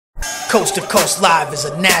Coast to Coast Live is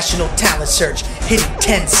a national talent search, hitting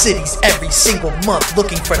 10 cities every single month,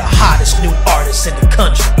 looking for the hottest new artists in the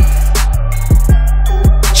country.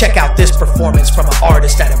 Check out this performance from an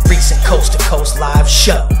artist at a recent Coast to Coast Live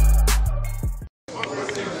show.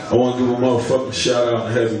 I want to give a motherfucking shout out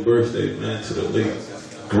and happy birthday, man, to the late,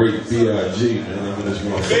 great Blvd, man. I'm in this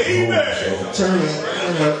motherfucking home, so.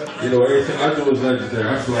 You know, everything I do is legendary.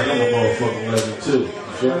 I feel like I'm a motherfucking legend, too. You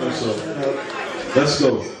feel me? So, let's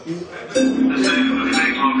go. Let's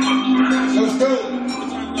go.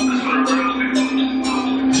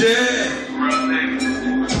 Yeah.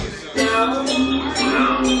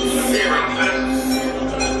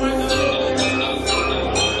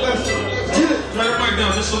 Turn the mic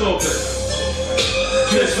down just a little bit.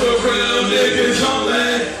 Just for real niggas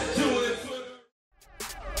only.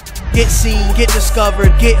 Get seen, get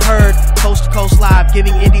discovered, get heard. Coast to Coast Live,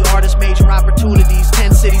 giving indie artists major opportunities.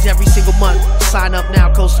 10 cities every single month. Sign up now,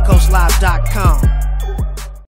 coasttocoastlive.com.